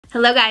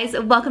Hello guys,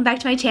 welcome back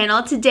to my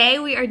channel. Today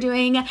we are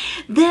doing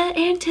the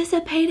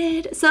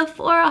anticipated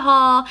Sephora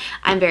haul.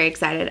 I'm very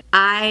excited.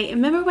 I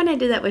remember when I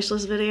did that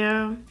wishlist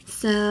video,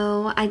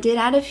 so I did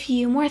add a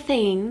few more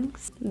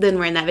things than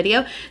were in that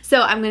video.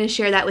 So I'm going to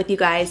share that with you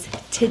guys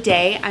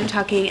today. I'm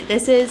talking,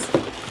 this is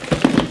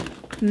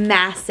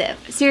massive,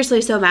 seriously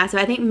so massive.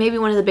 I think maybe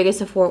one of the biggest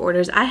Sephora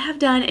orders I have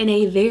done in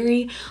a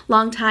very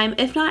long time,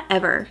 if not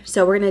ever.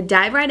 So we're gonna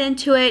dive right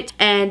into it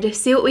and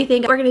see what we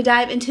think. We're gonna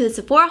dive into the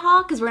Sephora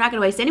haul because we're not gonna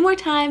waste any more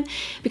time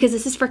because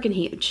this is freaking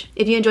huge.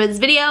 If you enjoyed this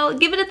video,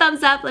 give it a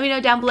thumbs up. Let me know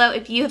down below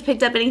if you have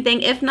picked up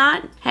anything. If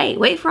not, hey,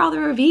 wait for all the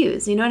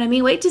reviews, you know what I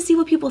mean? Wait to see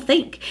what people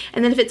think,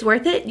 and then if it's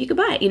worth it, you can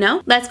buy it, you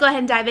know? Let's go ahead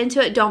and dive into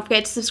it. Don't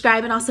forget to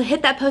subscribe and also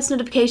hit that post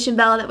notification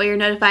bell, that way you're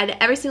notified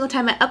every single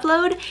time I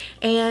upload,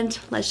 and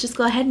let's just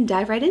go ahead and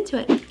dive right into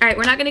it. All right,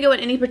 we're not gonna go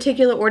in any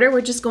particular order. We're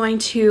just going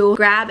to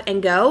grab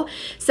and go.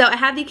 So I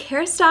have the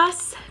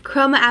Kerastase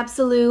Chroma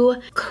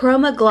Absolute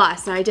Chroma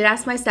Gloss. Now I did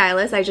ask my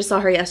stylist, I just saw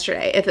her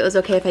yesterday, if it was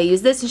okay if I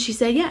use this, and she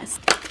said yes.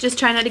 Just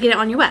try not to get it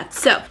on your weft.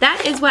 So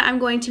that is what I'm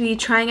going to be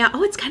trying out.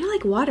 Oh, it's kind of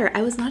like water.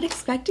 I was not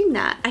expecting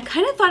that. I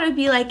kind of thought it would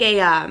be like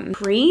a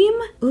cream.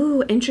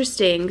 Ooh,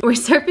 interesting.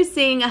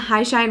 Resurfacing a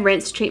high shine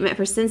rinse treatment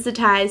for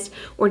sensitized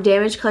or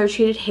damaged color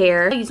treated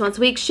hair. Use once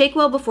a week. Shake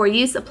well before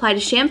use. Apply to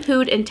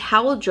shampooed and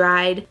towel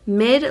dried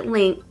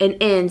mid-length and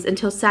ends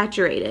until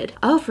saturated.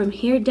 Oh, from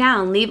here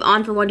down. Leave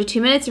on for 1 to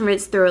 2 minutes and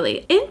rinse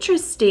thoroughly.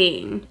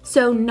 Interesting.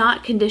 So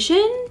not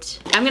conditioned.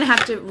 I'm gonna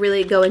have to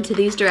really go into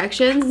these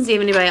directions and see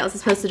if anybody else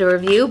has posted a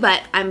review,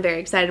 but I'm very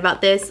excited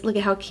about this. Look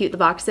at how cute the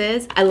box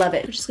is. I love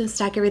it. We're just gonna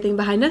stack everything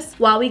behind us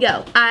while we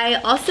go. I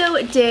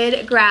also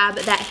did grab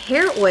that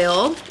hair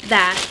oil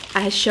that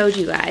I showed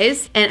you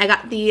guys, and I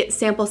got the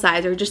sample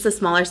size, or just the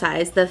smaller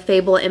size, the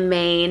Fable and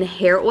Mane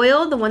hair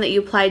oil, the one that you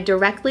apply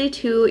directly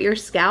to your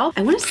scalp.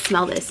 I want to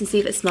smell this and see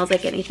if it smells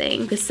like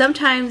anything, because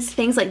sometimes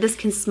things like this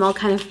can smell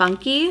kind of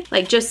funky,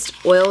 like just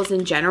oils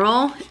in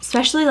general,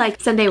 especially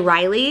like Sunday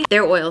Riley.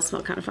 Their oils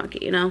smell kind of funky,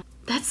 you know?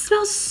 That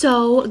smells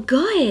so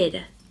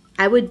good.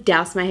 I would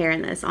douse my hair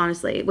in this,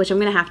 honestly, which I'm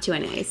gonna have to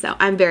anyway, so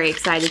I'm very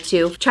excited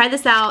to try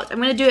this out. I'm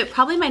gonna do it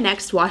probably my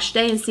next wash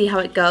day and see how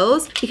it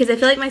goes, because I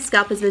feel like my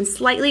scalp has been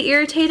slightly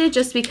irritated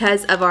just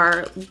because of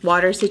our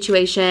water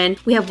situation.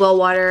 We have well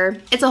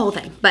water. It's a whole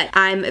thing, but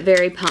I'm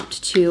very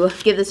pumped to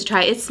give this a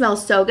try. It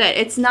smells so good.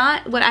 It's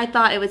not what I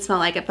thought it would smell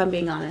like, if I'm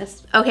being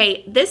honest.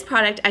 Okay, this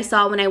product I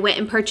saw when I went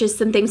and purchased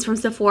some things from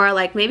Sephora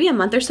like maybe a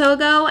month or so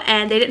ago,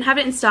 and they didn't have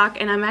it in stock,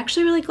 and I'm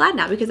actually really glad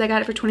now because I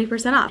got it for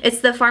 20% off. It's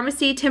the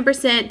Pharmacy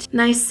 10%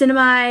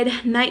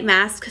 Niacinamide Night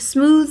Mask.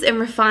 Smooths and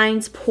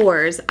refines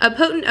pores. A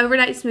potent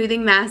overnight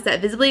smoothing mask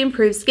that visibly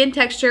improves skin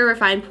texture,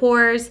 refine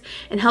pores,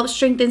 and helps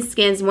strengthen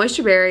skin's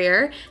moisture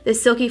barrier. This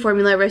silky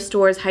formula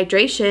restores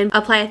hydration.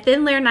 Apply a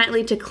thin layer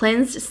nightly to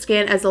cleanse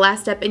skin as the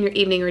last step in your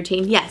evening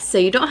routine. Yes, so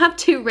you don't have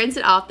to rinse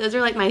it off. Those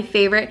are like my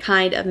favorite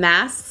kind of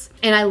masks.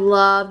 And I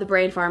love the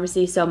brand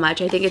Pharmacy so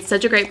much. I think it's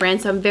such a great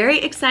brand, so I'm very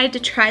excited to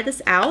try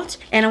this out.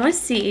 And I want to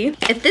see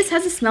if this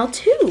has a smell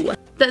too.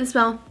 Doesn't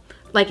smell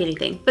like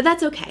anything, but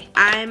that's okay.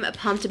 I'm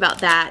pumped about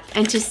that,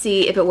 and to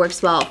see if it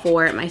works well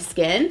for my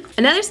skin.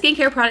 Another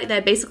skincare product that I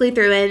basically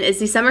threw in is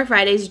the Summer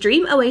Fridays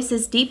Dream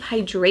Oasis Deep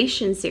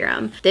Hydration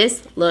Serum.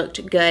 This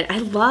looked good. I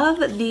love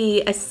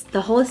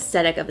the whole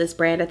aesthetic of this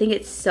brand. I think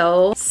it's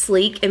so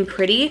sleek and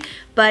pretty,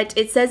 but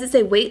it says it's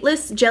a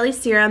weightless jelly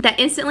serum that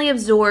instantly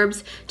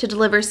absorbs to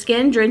deliver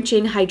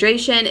skin-drenching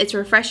hydration. Its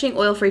refreshing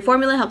oil-free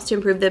formula helps to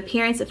improve the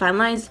appearance of fine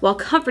lines while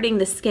comforting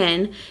the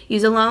skin.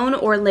 Use alone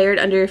or layered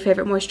under your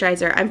favorite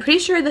moisturizer. I'm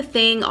pretty sure the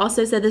thing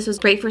also said this was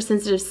great for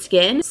sensitive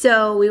skin,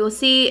 so we will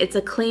see. It's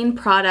a clean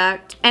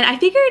product, and I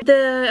figured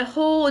the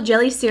whole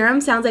jelly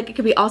serum sounds like it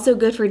could be also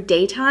good for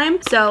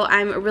daytime, so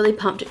I'm really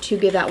pumped to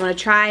give that one a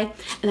try,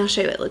 and I'll show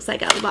you what it looks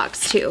like out of the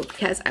box too,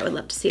 because I would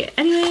love to see it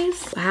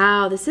anyways.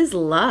 Wow, this is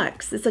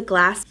luxe. It's a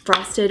glass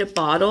frosted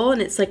bottle,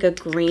 and it's like a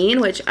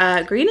green, which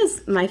green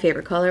is my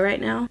favorite color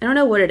right now. I don't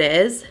know what it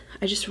is.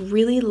 I just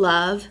really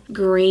love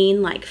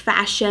green, like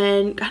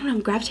fashion. I don't know,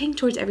 I'm gravitating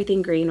towards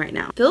everything green right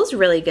now. Feels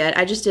really good.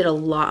 I just did a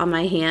lot on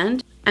my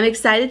hand. I'm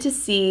excited to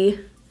see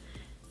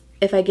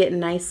if I get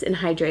nice and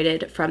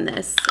hydrated from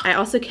this. I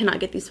also cannot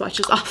get these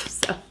swatches off,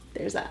 so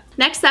there's that.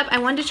 Next up, I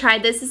wanted to try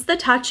this. Is the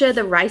Tatcha,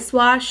 the Rice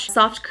Wash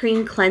Soft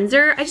Cream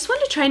Cleanser. I just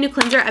wanted to try a new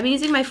cleanser. I've been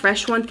using my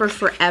Fresh one for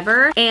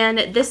forever,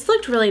 and this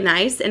looked really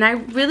nice, and I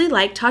really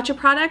like Tatcha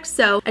products,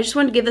 so I just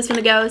wanted to give this one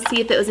a go,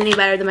 see if it was any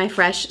better than my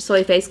Fresh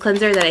Soy Face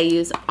Cleanser that I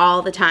use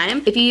all the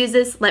time. If you use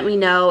this, let me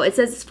know. It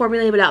says it's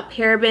formulated without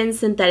parabens,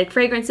 synthetic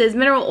fragrances,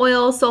 mineral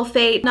oil,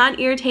 sulfate,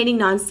 non-irritating,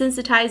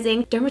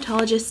 non-sensitizing,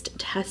 dermatologist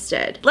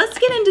tested. Let's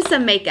get into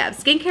some makeup.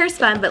 Skincare is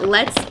fun, but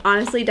let's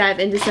honestly dive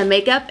into some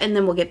makeup, and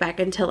then we'll get back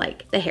into like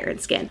the hair and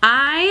skin.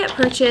 I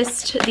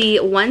purchased the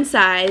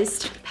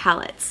one-sized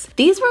palettes.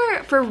 These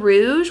were for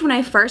rouge. When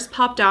I first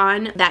popped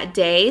on that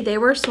day, they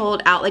were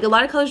sold out. Like a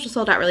lot of colors were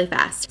sold out really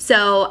fast.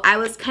 So I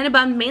was kind of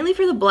bummed, mainly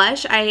for the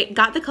blush. I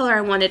got the color I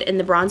wanted in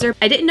the bronzer.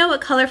 I didn't know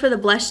what color for the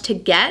blush to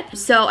get,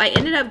 so I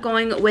ended up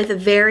going with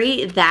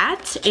Very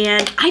That,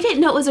 and I didn't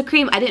know it was a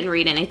cream. I didn't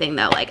read anything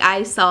though. Like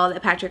I saw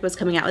that Patrick was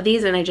coming out with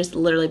these and I just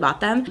literally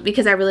bought them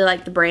because I really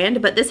like the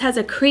brand. But this has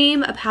a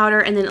cream, a powder,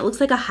 and then it looks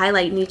like a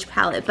highlight in each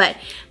palette. But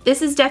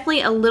this is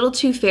definitely a little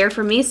too fair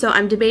for me, so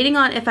I'm debating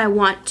on if I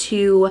want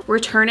to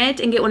return it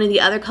and get one of the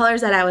other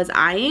colors that I was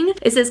eyeing.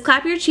 It says,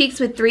 clap your cheeks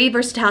with 3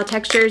 versatile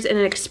textures in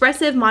an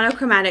expressive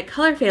monochromatic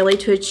color family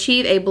to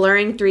achieve a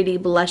blurring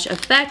 3D blush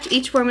effect.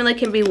 Each formula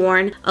can be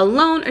worn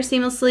alone or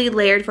seamlessly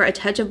layered for a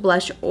touch of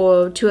blush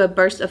or to a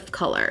burst of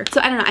color.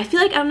 So I don't know.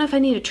 I don't know if I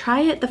need to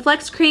try it. The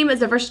Flex Cream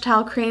is a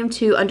versatile cream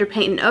to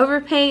underpaint and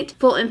overpaint.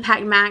 Full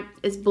Impact Matte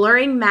is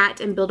blurring, matte,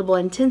 and buildable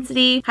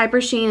intensity. Hyper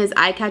Sheen is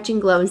eye-catching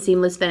glow and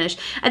seamless finish.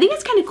 I think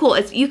it's kind of cool.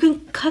 You can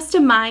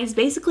customize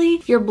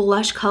basically your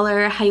blush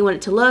color, how you want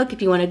it to look,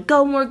 if you want to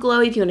go more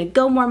glowy, if you want to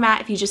go more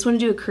matte, if you just want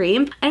to do a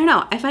cream. I don't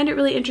know. I find it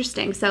really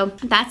interesting. So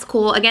that's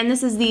cool. Again,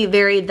 this is the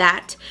Very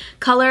That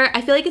color.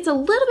 I feel like it's a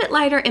little bit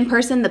lighter in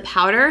person, the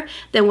powder,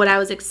 than what I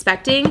was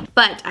expecting,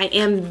 but I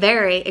am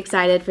very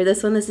excited for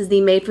this one. This is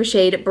the Made for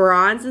Shade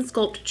Bronze and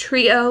Sculpt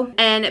Trio,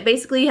 and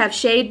basically you have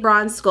Shade,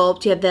 Bronze,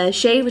 Sculpt. You have the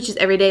Shade, which is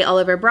Everyday All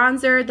Over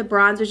Bronzer, the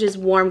Bronze, which is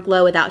Warm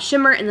Glow Without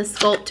Shimmer, and the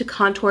Sculpt to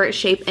contour,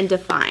 shape, and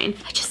define.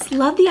 I just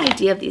love the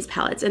idea of these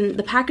palettes, and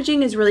the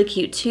packaging is really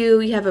cute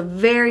too. You have a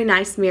very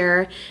nice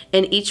mirror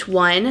in each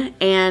one,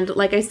 and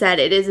like I said,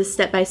 it is a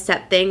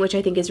step-by-step thing, which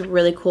I think is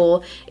really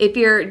cool. If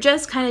you're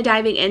just kind of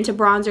diving into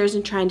bronzers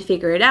and trying to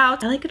figure it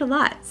out, I like it a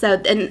lot.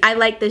 So, and I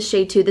like this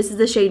shade too. This is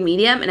the shade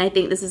medium, and I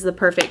think this is the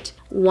perfect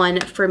one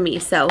for me.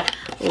 So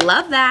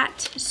love that.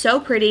 So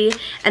pretty.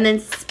 And then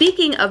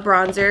speaking of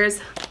bronzers,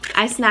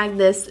 I snagged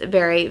this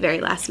very, very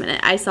last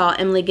minute. I saw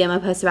Emily Gemma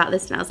post about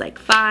this and I was like,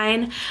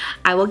 fine,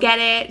 I will get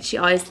it. She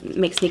always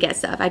makes me get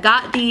stuff. I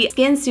got the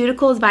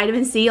SkinCeuticals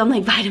Vitamin C on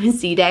like Vitamin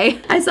C Day.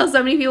 I saw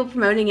so many people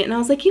promoting it and I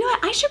was like, you know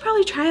what? I should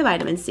probably try a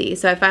Vitamin C.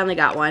 So I finally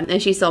got one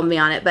and she sold me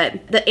on it.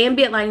 But the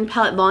Ambient Lighting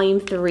Palette Volume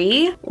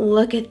 3,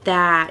 look at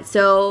that.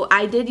 So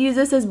I did use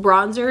this as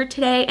bronzer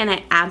today and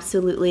I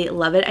absolutely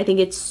love it. I think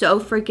it's so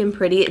freaking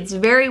pretty. It's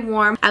very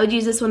warm. I would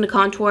use this one to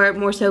contour,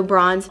 more so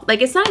bronze.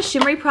 Like, it's not a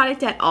shimmery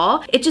product at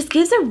all. It just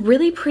gives a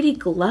really pretty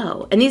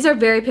glow. And these are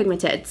very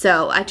pigmented.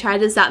 So I tried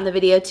this out in the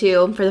video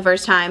too for the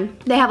first time.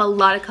 They have a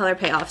lot of color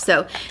payoff.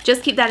 So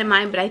just keep that in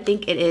mind, but I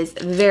think it is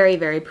very,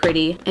 very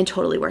pretty and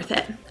totally worth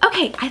it.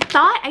 Okay, I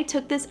thought I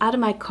took this out of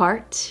my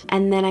cart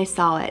and then I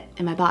saw it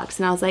in my box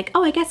and I was like,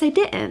 oh, I guess I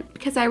didn't,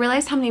 because I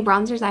realized how many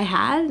bronzers I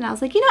had and I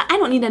was like, you know, I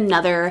don't need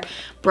another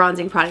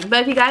bronzing product.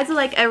 But if you guys would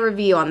like a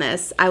review on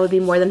this, I would be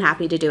more than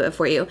happy to do it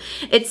for you.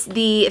 It's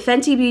the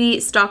Fenty Beauty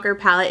Stalker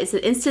palette. It's an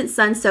instant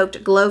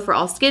sun-soaked glow for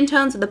all skin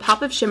tones with a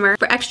pop of shimmer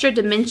for extra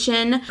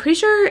dimension. Pretty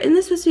sure, isn't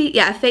this supposed to be,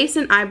 yeah, a face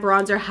and eye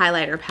bronzer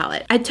highlighter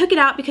palette. I took it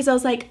out because I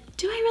was like,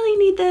 do I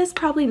really need this?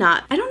 Probably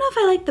not. I don't know if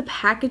I like the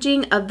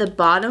packaging of the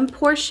bottom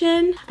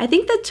portion. I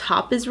think the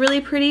top is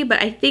really pretty,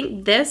 but I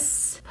think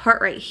this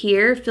part right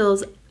here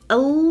feels a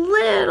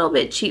little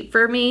bit cheap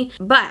for me,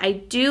 but I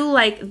do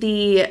like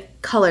the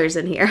colors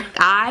in here.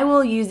 I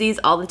will use these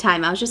all the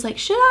time. I was just like,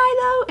 should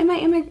I though?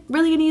 Am I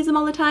really gonna use them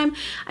all the time?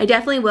 I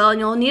definitely will, and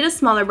you'll need a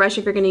smaller brush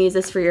if you're gonna use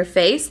this for your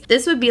face.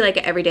 This would be like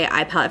an everyday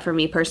eye palette for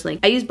me personally.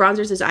 I use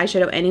bronzers as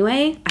eyeshadow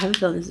anyway. I have a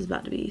feeling this is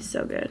about to be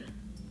so good.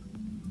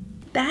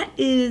 That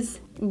is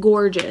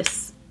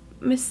gorgeous.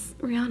 Miss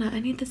Rihanna, I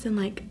need this in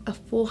like a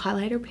full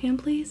highlighter pan,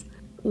 please.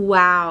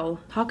 Wow,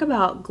 talk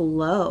about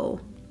glow.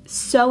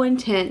 So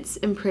intense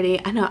and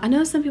pretty. I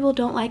know some people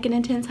don't like an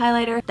intense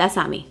highlighter. That's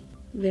not me.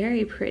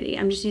 Very pretty.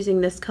 I'm just using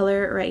this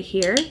color right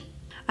here.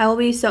 I will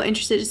be so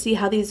interested to see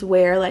how these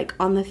wear like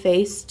on the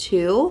face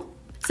too.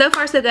 So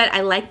far so good.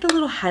 I like the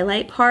little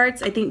highlight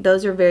parts. I think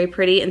those are very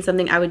pretty and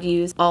something I would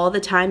use all the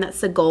time.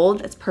 That's the gold.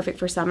 That's perfect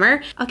for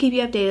summer. I'll keep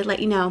you updated, let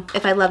you know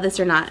if I love this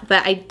or not.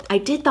 But I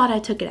did thought I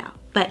took it out,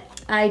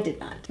 but I did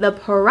not. The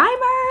primer.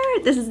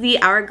 This is the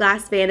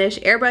Hourglass Vanish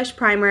Airbrush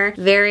Primer.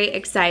 Very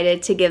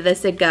excited to give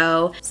this a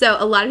go. So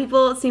a lot of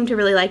people seem to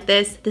really like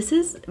this. This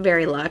is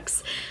very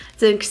luxe.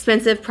 It's an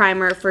expensive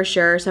primer for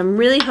sure, so I'm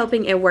really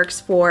hoping it works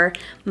for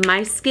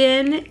my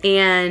skin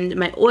and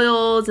my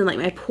oils and like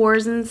my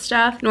pores and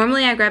stuff.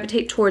 Normally I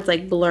gravitate towards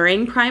like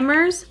blurring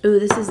primers. Ooh,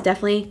 this is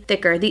definitely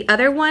thicker. The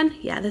other one,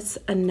 yeah, that's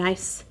a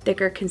nice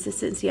thicker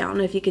consistency. I don't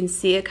know if you can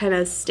see it kind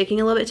of sticking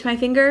a little bit to my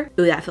finger.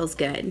 Ooh, that feels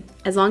good.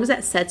 As long as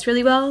that sets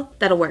really well,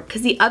 that'll work.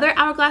 Because the other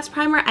Hourglass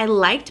primer I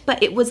liked,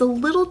 but it was a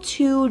little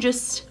too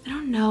just, I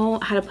don't know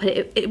how to put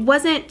it. It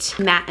wasn't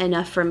matte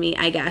enough for me,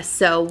 I guess.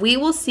 So we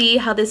will see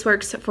how this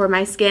works for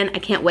my skin. I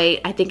can't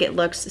wait. I think it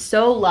looks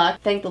so luxe.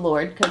 Thank the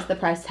Lord, because the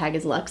price tag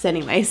is luxe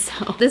anyway.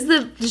 So this is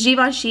the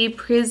Givenchy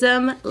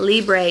Prism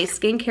Libre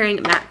Skin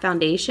Caring Matte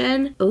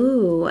Foundation.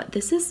 Ooh,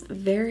 this is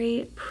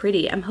very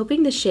pretty. I'm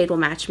hoping the shade will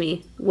match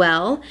me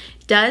well.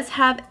 It does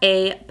have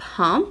a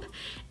pump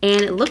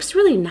and it looks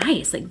really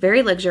nice, like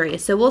very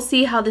luxurious. So we'll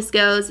see how this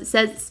goes. It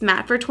says it's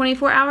matte for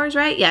 24 hours,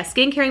 right? Yeah,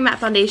 skin caring matte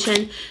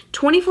foundation,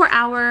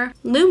 24-hour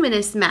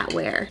luminous matte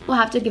wear. We'll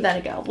have to give that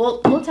a go.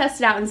 We'll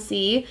test it out and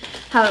see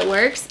how it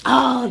works.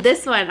 Oh,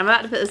 this one, I'm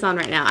about to put this on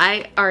right now.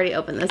 I already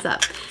opened this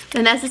up.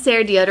 The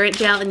Necessaire deodorant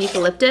gel in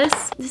eucalyptus.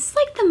 This is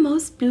like the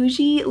most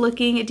bougie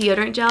looking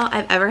deodorant gel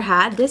I've ever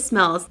had. This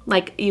smells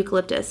like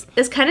eucalyptus.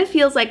 This kind of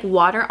feels like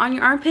water on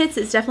your armpits.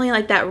 It's definitely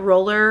like that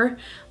roller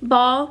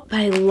ball, but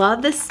I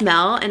love the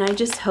smell and I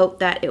just hope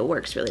that it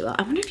works really well.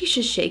 I wonder if you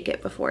should shake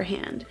it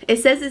beforehand. It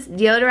says it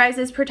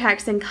deodorizes,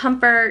 protects, and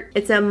comfort.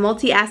 It's a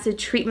multi-acid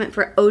treatment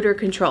for odor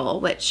control,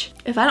 which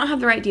if I don't have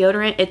the right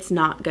deodorant, it's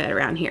not good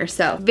around here.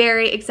 So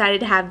very excited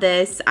to have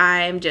this.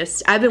 I've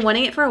been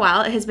wanting it for a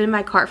while. It has been in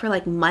my cart for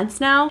like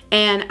months now,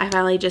 and I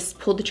finally just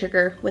pulled the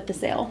trigger with the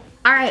sale.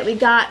 All right, we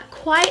got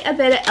quite a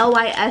bit of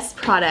LYS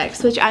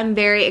products, which I'm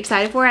very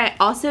excited for. I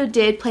also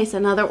did place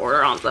another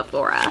order on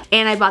Sephora,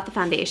 and I bought the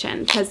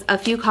foundation because a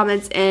few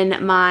comments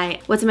in my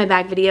What's in My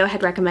Bag video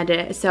had recommended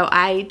it, so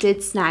I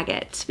did snag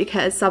it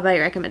because somebody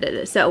recommended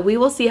it. So we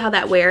will see how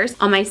that wears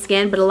on my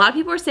skin, but a lot of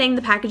people are saying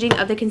the packaging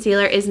of the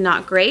concealer is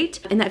not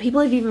great and that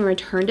people have even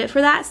returned it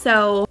for that.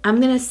 So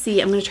I'm gonna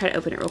try to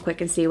open it real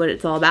quick and see what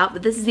it's all about.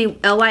 But this is the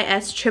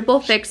LYS Triple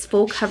Fix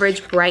Full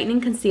Coverage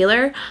Brightening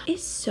Concealer.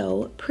 It's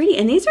so pretty,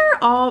 and these are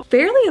all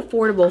fairly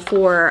affordable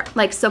for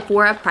like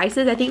Sephora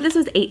prices. I think this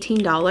was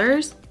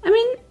 $18. I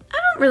mean, I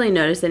don't really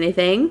notice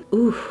anything.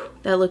 Ooh,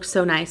 that looks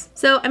so nice.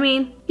 So, I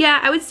mean, yeah,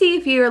 I would see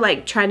if you're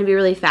like trying to be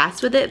really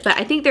fast with it, but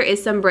I think there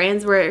is some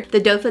brands where the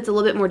doe foot's a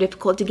little bit more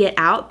difficult to get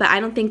out, but I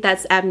don't think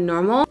that's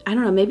abnormal. I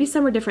don't know, maybe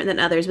some are different than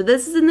others, but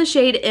this is in the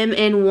shade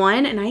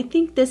MN1, and I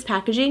think this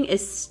packaging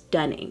is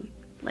stunning.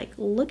 Like,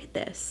 look at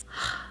this.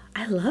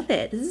 I love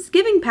it. This is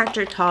giving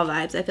Patrick Ta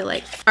vibes, I feel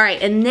like. All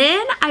right, and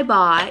then I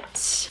bought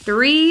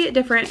 3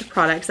 different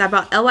products. I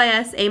bought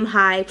LYS Aim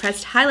High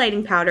Pressed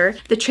Highlighting Powder,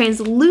 the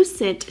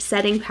Translucent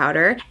Setting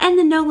Powder, and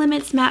the No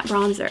Limits Matte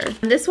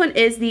Bronzer. And this one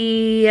is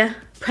the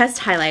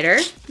pressed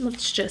highlighter.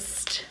 Let's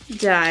just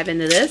dive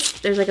into this.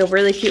 There's like a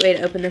really cute way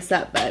to open this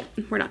up, but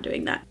we're not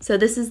doing that. So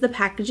this is the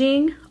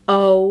packaging.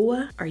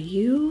 Oh, are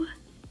you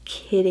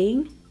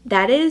kidding?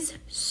 That is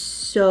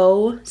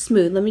so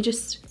smooth. Let me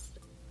just...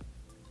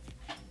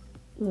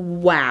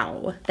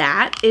 Wow,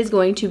 that is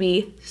going to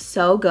be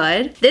so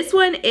good. This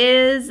one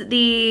is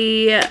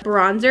the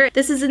bronzer.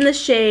 This is in the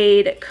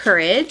shade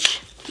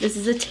Courage. This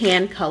is a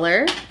tan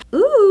color.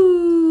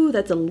 Ooh,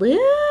 that's a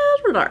little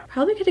dark.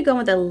 Probably could have gone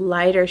with a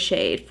lighter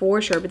shade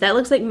for sure, but that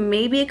looks like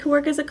maybe it could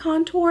work as a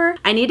contour.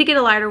 I need to get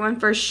a lighter one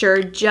for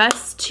sure,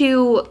 just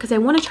to, because I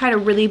want to try to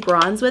really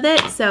bronze with it.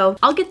 So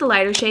I'll get the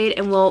lighter shade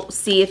and we'll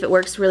see if it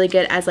works really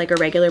good as like a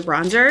regular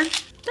bronzer.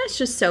 That's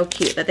just so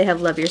cute that they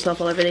have Love Yourself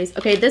all over these.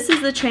 Okay, this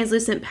is the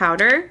translucent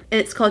powder,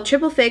 and it's called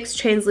Triple Fix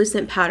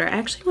Translucent Powder. I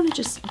actually want to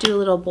just do a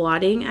little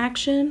blotting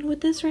action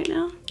with this right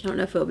now. I don't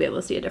know if we'll be able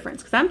to see a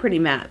difference because I'm pretty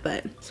matte,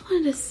 but just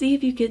wanted to see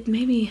if you could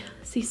maybe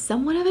see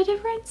somewhat of a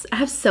difference. I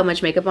have so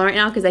much makeup on right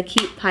now because I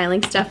keep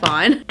piling stuff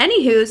on.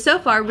 Anywho, so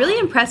far, really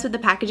impressed with the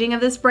packaging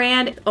of this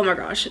brand. Oh my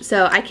gosh,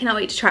 so I cannot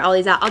wait to try all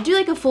these out. I'll do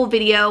like a full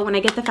video when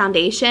I get the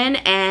foundation,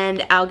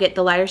 and I'll get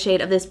the lighter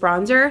shade of this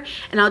bronzer,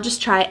 and I'll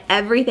just try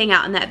everything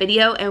out in that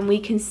video and we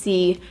can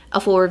see a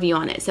full review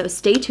on it. So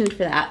stay tuned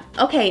for that.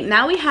 Okay,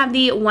 now we have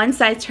the One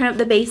Size Turn Up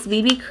the Base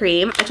BB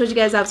Cream. I told you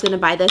guys I was gonna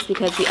buy this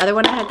because the other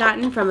one I had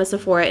gotten from a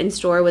Sephora in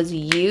store was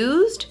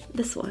used.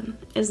 This one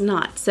is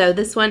not. So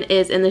this one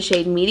is in the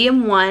shade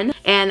Medium 1,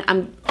 and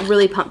I'm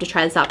really pumped to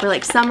try this out for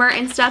like summer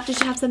and stuff, just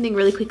to have something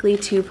really quickly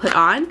to put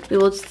on. We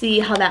will see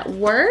how that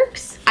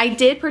works. I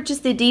did purchase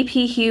the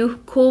DP Hue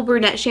Cool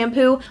Brunette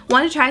shampoo.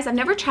 Want to try this? I've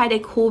never tried a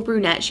cool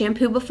brunette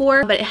shampoo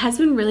before, but it has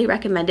been really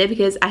recommended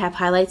because I have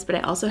highlights, but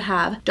I also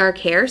have dark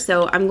hair,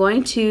 so I'm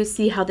going to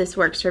see how this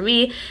works for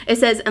me. It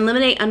says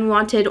eliminate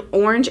unwanted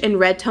orange and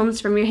red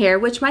tones from your hair,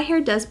 which my hair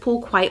does pull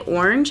quite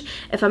orange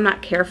if I'm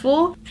not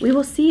careful. We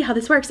will see how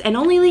this works, and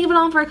only leave it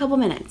on for a couple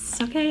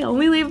minutes, okay?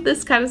 Only leave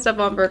this kind of stuff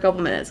on for a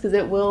couple minutes because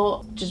it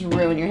will just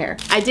ruin your hair.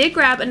 I did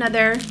grab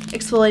another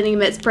exfoliating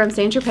mist from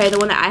Saint Tropez. The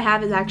one that I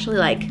have is actually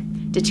like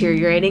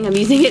deteriorating. I'm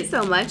using it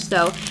so much,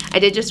 so I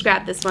did just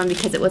grab this one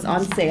because it was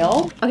on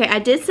sale. Okay, I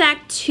did snag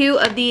 2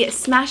 of the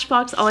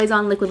Smashbox Always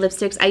On liquid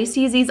lipsticks. I used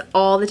to use these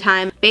all the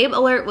time. Babe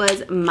Alert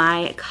was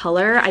my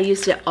color. I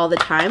used it all the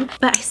time,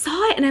 but I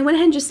saw it and I went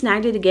ahead and just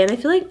snagged it again. I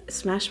feel like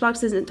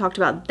Smashbox isn't talked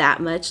about that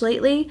much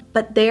lately,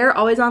 but their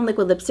Always On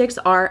liquid lipsticks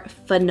are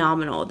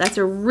phenomenal. That's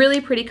a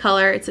really pretty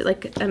color. It's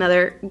like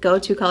another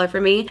go-to color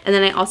for me. And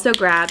then I also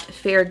grabbed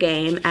Fair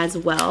Game as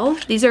well.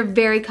 These are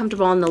very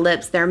comfortable on the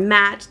lips. They're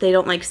matte. They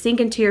don't like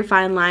sink into your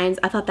fine lines.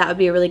 I thought that would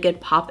be a really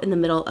good pop in the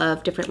middle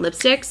of different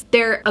lipsticks.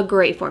 They're a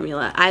great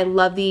formula. I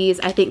love these.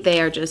 I think they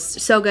are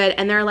just so good,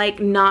 and they're like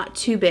not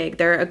too big.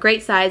 They're a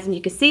great size, and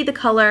you can see the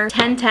color.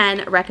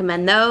 10/10,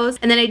 recommend those.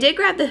 And then I did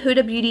grab the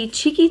Huda Beauty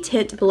Cheeky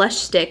Tint Blush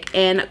Stick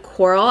in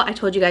Coral. I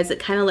told you guys it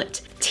kind of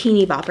looked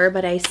teeny bopper,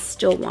 but I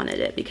still wanted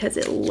it because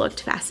it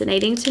looked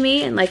fascinating to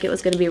me and like it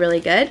was gonna be really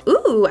good.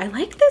 Ooh, I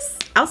like this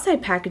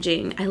outside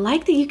packaging. I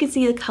like that you can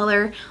see the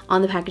color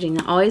on the packaging.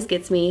 That always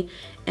gets me.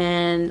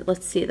 And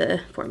let's see the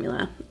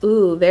formula.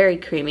 Ooh, very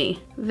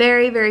creamy.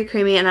 Very, very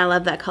creamy, and I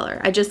love that color.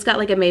 I just got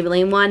like a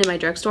Maybelline one in my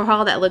drugstore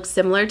haul that looks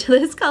similar to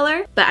this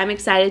color, but I'm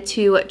excited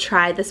to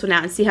try this one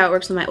out and see how it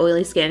works with my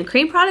oily skin.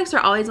 Cream products are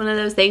always one of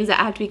those things that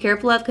I have to be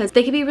careful of because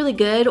they can be really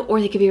good or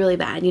they can be really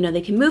bad. You know,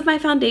 they can move my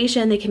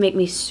foundation, they can make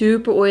me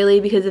super oily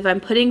because if I'm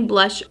putting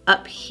blush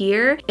up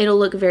here, it'll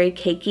look very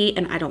cakey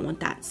and I don't want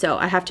that. So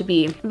I have to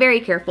be very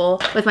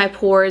careful with my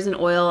pores and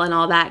oil and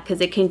all that because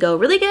it can go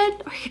really good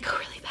or it can go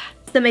really bad.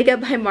 The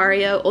Makeup by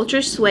Mario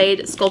Ultra Suede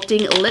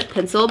Sculpting Lip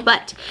Pencil,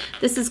 but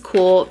this is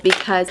cool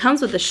because it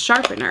comes with a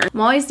sharpener.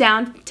 I'm always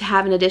down to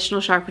have an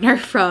additional sharpener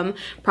from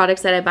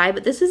products that I buy,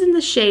 but this is in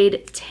the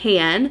shade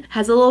Tan.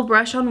 Has a little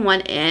brush on one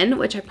end,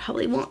 which I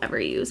probably won't ever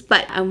use,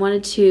 but I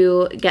wanted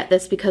to get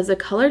this because the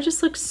color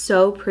just looks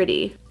so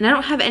pretty. And I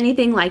don't have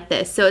anything like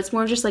this, so it's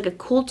more just like a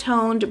cool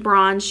toned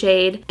bronze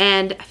shade,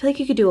 and I feel like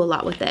you could do a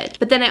lot with it.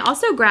 But then I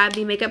also grabbed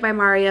the Makeup by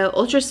Mario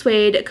Ultra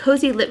Suede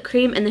Cozy Lip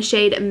Cream in the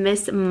shade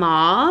Miss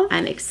Mauve.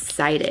 I'm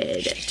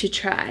excited to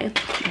try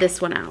this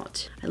one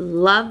out. I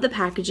love the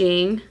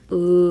packaging.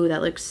 Ooh,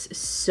 that looks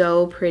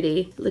so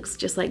pretty. It looks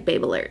just like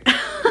Babe Alert.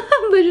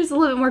 But just a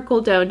little bit more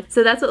cool toned.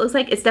 So that's what it looks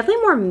like. It's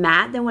definitely more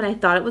matte than what I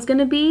thought it was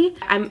gonna be.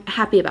 I'm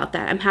happy about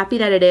that. I'm happy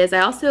that it is. I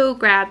also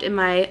grabbed in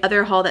my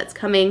other haul that's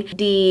coming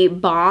the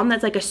Balm.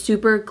 That's like a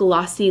super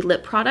glossy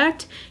lip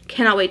product.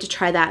 Cannot wait to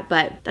try that,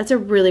 but that's a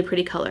really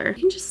pretty color. You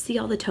can just see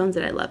all the tones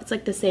that I love. It's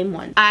like the same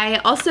one. I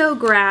also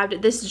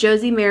grabbed this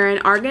Josie Maran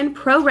Argan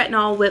Pro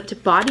Retinol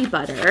Whipped Body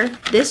Butter.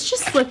 This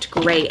just looked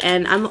great,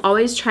 and I'm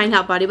always trying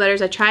out body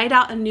butters. I tried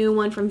out a new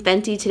one from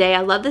Fenty today.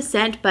 I love the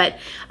scent, but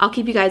I'll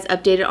keep you guys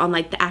updated on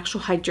like the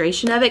actual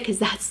hydration of it because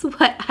that's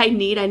what I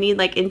need. I need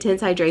like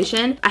intense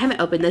hydration. I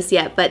haven't opened this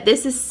yet, but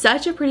this is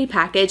such a pretty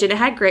package and it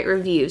had great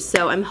reviews.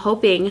 So I'm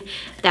hoping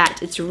that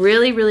it's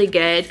really, really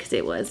good because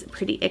it was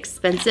pretty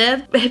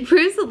expensive. It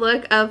improves the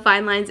look of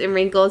fine lines and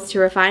wrinkles to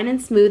refine and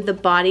smooth the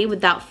body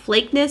without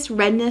flakiness,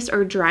 redness,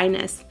 or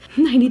dryness.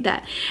 I need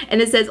that.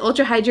 And it says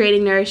ultra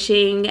hydrating,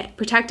 nourishing,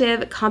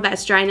 protective,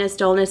 combats dryness,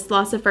 dullness,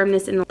 loss of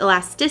firmness, and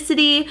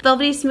elasticity.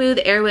 Velvety smooth,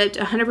 air whipped,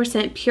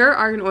 100% pure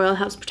argan oil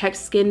helps protect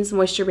skin's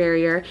moisture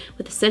barrier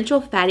with essential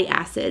fatty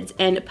acids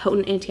and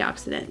potent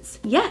antioxidants.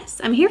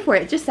 Yes, I'm here for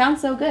it. It just sounds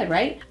so good,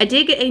 right? I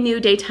did get a new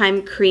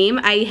daytime cream.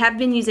 I have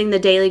been using the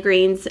Daily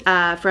Greens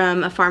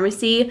from a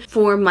pharmacy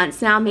for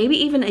months now, maybe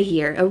even a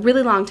year, a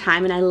really long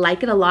time, and I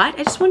like it a lot.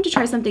 I just wanted to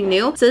try something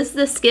new. So this is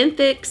the Skin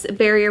Fix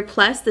Barrier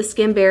Plus, the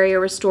Skin Barrier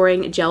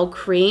Restoring Gel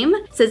Cream.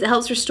 It says it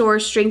helps restore,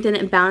 strengthen,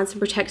 and balance and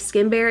protect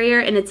skin barrier,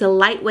 and it's a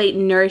lightweight,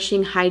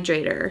 nourishing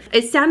hydrator.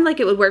 It sounded like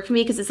it would work for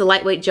me because it's a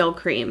lightweight gel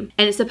cream,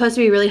 and it's supposed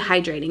to be really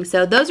hydrating.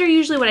 So those are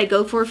usually what I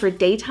go for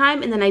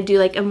daytime, and then I do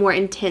like a more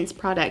intense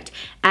product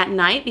at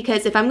night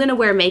because if I'm gonna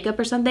wear makeup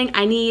or something,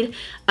 I need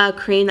a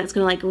cream that's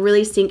gonna like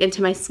really sink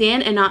into my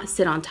skin and not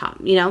sit on top,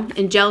 you know?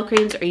 And gel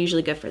creams are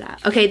usually good for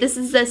that. Okay, this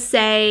is the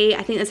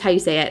I think that's how you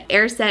say it,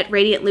 Air Set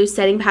Radiant Loose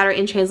Setting Powder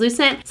in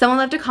Translucent. Someone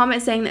left a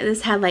comment saying that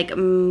this had like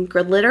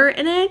glitter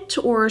in it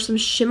or some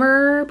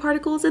shimmer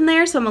particles in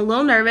there, so I'm a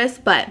little nervous,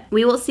 but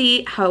we will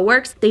see how it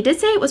works. They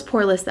did say it was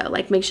poreless though,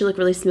 like makes you look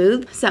really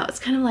smooth, so it's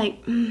kind of like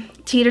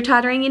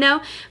teeter-tottering, you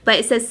know? But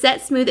it says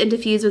set, smooth, and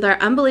diffuse with our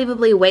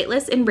unbelievably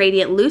weightless and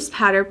radiant loose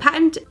powder.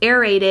 Patent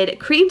aerated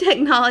cream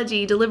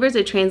technology delivers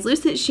a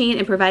translucent sheen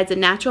and provides a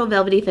natural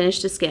velvety finish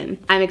to skin.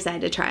 I'm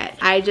excited to try it.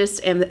 I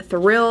just am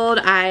thrilled.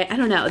 I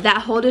don't know, that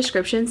whole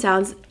description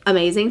sounds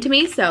amazing to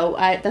me, so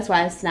that's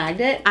why I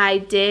snagged it. I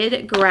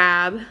did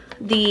grab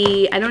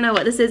the, I don't know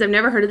what this is, I've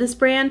never heard of this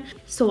brand,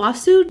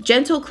 Sowasu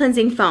Gentle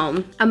Cleansing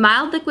Foam. A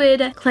mild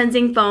liquid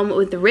cleansing foam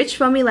with rich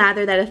foamy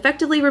lather that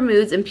effectively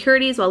removes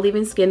impurities while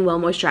leaving skin well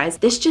moisturized.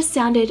 This just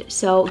sounded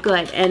so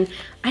good, and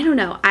I don't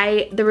know,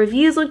 the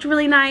reviews looked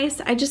really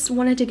nice. I just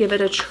wanted to give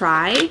it a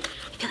try.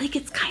 I feel like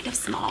it's kind of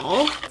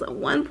small. It's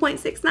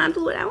 1.69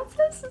 fluid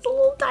ounces. It's a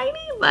little tiny,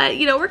 but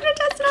you know, we're gonna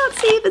test it out,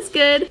 see if it's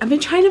good. I've been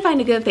trying to find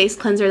a good face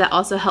cleanser that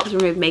also helps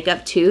remove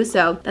makeup too,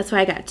 so that's why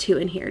I got 2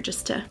 in here,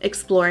 just to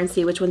explore and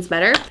see which one's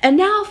better. And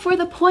now for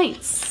the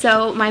points.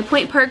 So my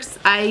point perks,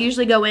 I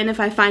usually go in if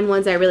I find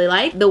ones I really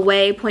like. The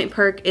Way point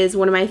perk is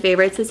one of my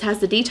favorites. This has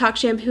the detox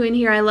shampoo in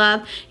here I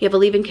love. You have a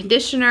leave-in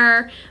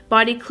conditioner,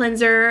 body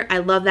cleanser, I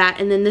love that.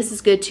 And then this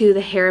is good too,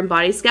 the hair and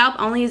body scalp.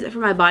 I only use it for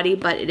my body,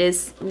 but it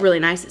is really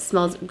nice. It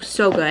smells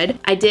so good.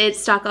 I did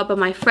stock up on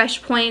my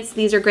fresh points.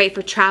 These are great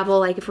for travel,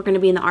 like if we're gonna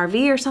be in the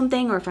RV or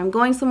something, or if I'm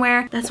going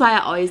somewhere. That's why I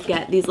always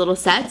get these little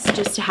sets,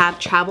 just to have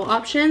travel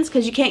options,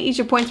 because you can't use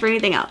your points for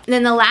anything else. And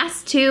then the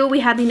last 2, we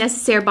have the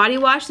Necessaire body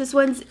wash. This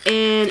one's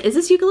in, is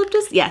this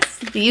eucalyptus? Yes,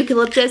 the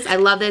eucalyptus. I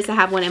love this. I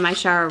have one in my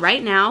shower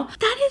right now.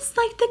 That is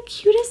like the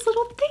cutest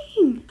little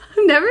thing.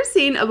 I've never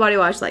seen a body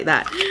wash like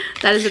that.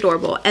 That is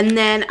adorable. And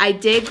then I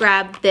did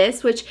grab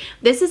this, which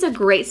this is a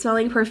great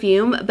smelling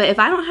perfume, but if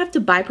I don't have to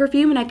buy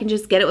perfume and I can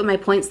just get it with my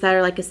points that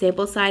are like a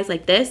sample size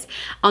like this,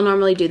 I'll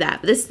normally do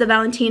that. But this is the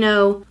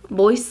Valentino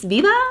Voice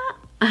Viva?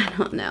 I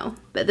don't know,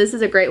 but this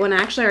is a great one. I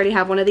actually already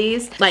have one of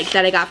these, like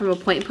that I got from a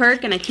point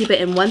perk, and I keep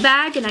it in one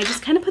bag, and I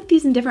just kind of put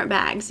these in different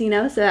bags, you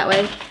know, so that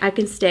way I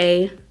can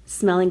stay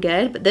smelling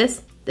good. But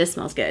this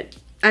smells good.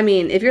 I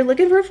mean, if you're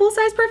looking for a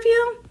full-size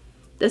perfume,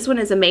 this one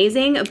is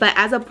amazing, but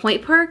as a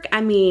point perk,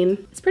 I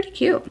mean, it's pretty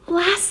cute.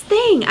 Last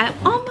thing, I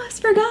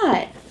almost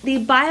forgot. The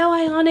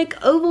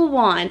Bio-Ionic Oval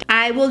Wand.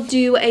 I will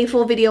do a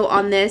full video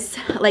on this,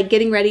 like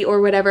getting ready or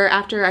whatever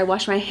after I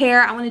wash my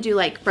hair. I want to do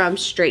like from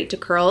straight to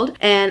curled,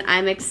 and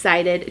I'm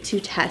excited to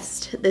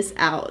test this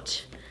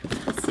out.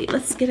 Let's see,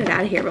 let's get it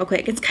out of here real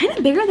quick. It's kind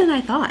of bigger than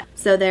I thought.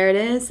 So there it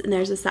is, and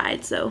there's a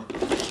side, so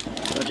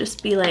it'll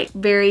just be like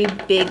very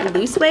big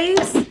loose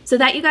waves. So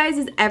that, you guys,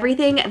 is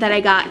everything that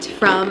I got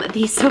from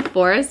the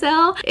Sephora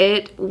sale.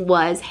 It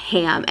was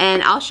ham,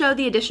 and I'll show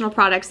the additional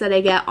products that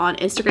I get on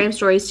Instagram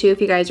stories too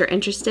if you guys are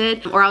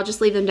interested, or I'll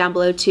just leave them down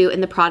below too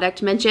in the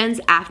product mentions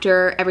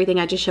after everything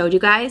I just showed you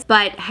guys.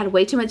 But I had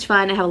way too much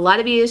fun. I have a lot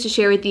of videos to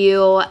share with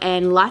you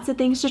and lots of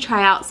things to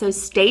try out, so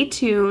stay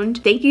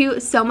tuned. Thank you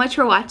so much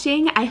for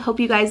watching. I hope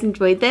you guys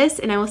enjoyed this,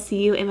 and I will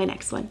see you in my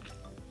next one.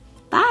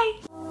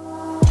 Bye!